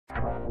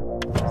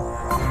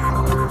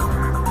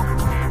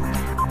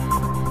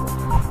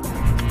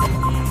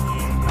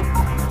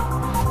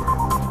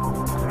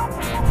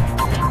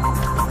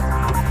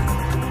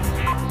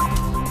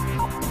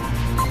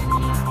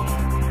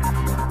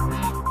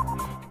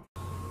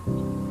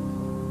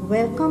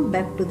Welcome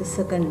back to the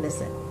second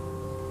lesson.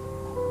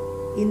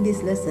 In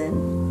this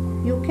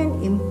lesson, you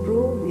can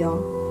improve your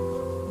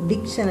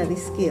dictionary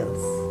skills.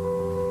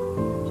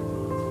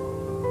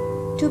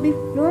 To be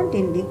fluent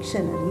in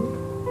dictionary,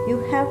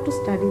 you have to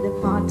study the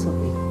parts of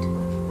it.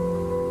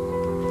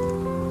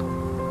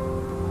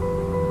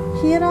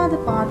 Here are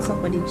the parts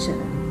of a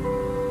dictionary: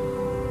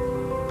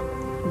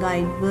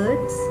 guide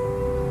words,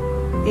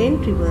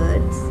 entry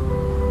words,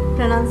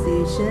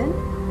 pronunciation,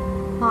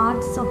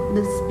 parts of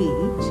the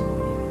speech.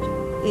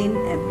 In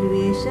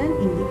abbreviation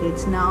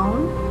indicates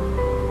noun,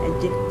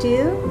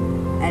 adjective,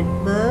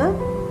 adverb,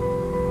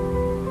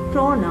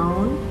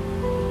 pronoun,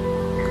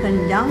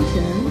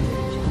 conjunction,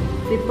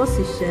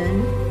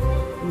 preposition,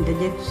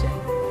 interjection.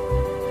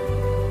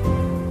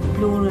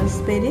 Plural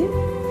spelling,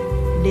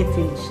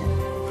 definition.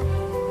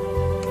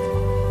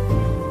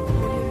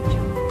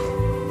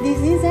 This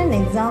is an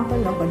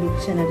example of a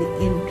dictionary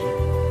entry.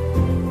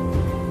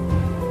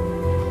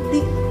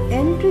 The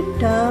entry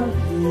term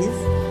is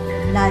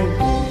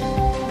library.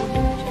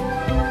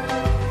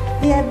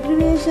 The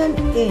abbreviation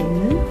N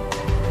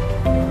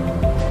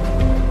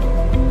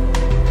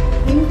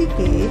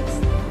indicates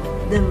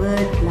the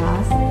word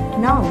class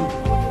noun.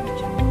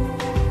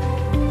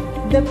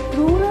 The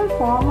plural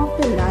form of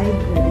the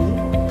library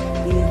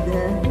is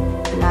the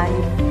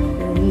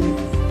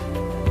libraries.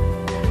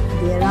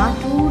 There are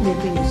two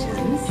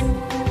definitions.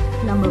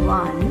 Number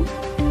one,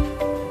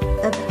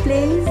 a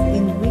place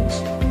in which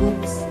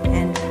books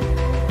and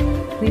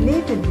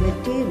related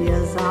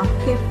materials are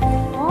kept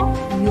for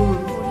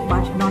use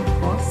but not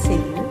for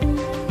sale.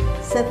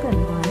 Second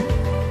one,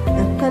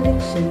 a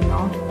collection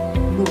of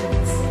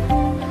books.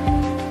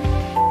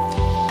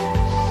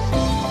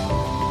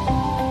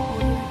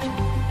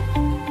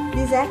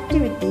 This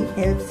activity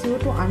helps you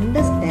to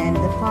understand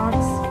the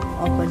parts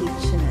of a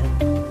dictionary.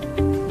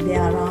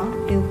 There are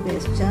few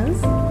questions.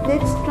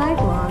 Let's try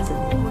to answer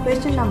them.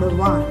 Question number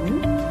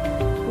one,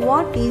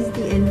 what is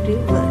the entry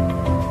word?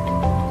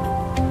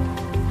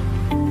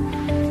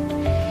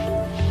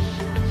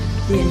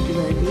 The entry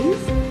word is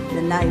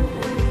the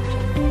library.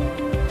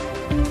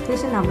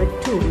 Question number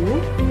two,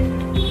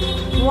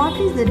 what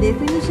is the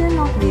definition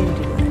of the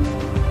entry word?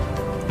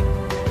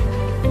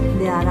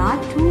 There are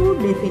two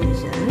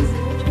definitions.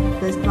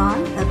 First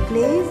one, a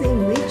place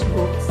in which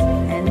books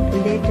and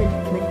related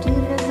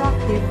materials are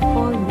kept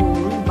for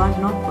use but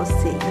not for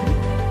sale.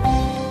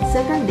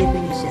 Second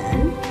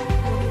definition,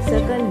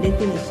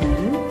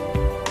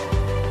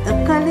 a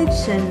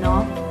collection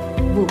of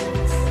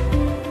books.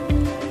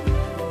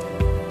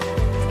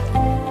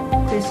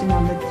 Question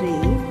number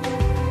three,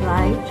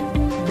 write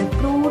the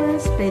plural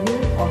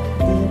spelling of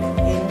the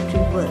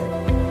entry word.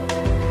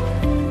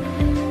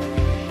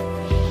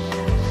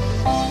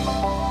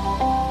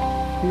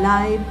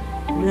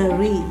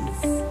 Libraries.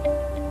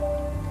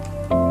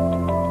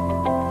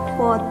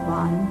 Fourth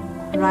one,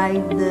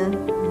 write the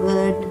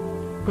word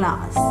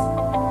class.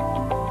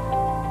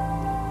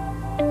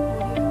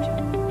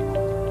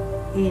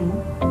 In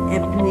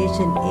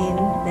abbreviation N,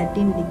 that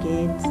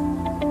indicates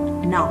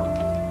noun.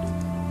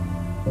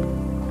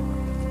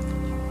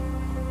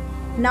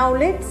 Now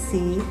let's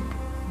see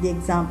the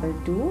example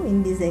 2.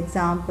 In this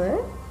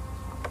example,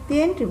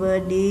 the entry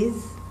word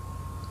is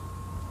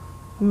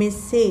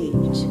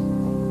message.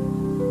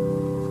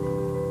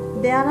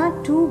 There are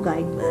two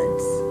guide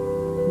words,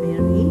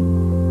 Mary,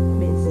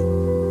 Messi,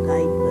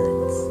 guide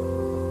words.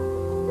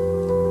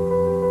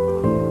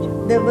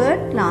 The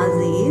word class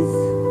is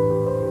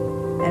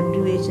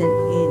abbreviation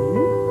N,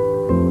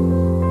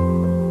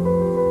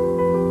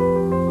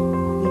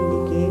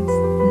 indicates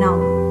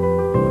noun.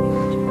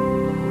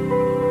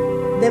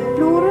 The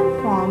plural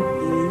form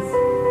is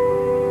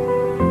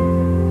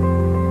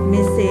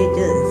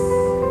messages.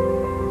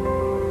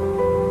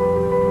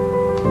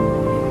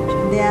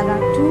 There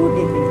are two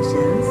definitions.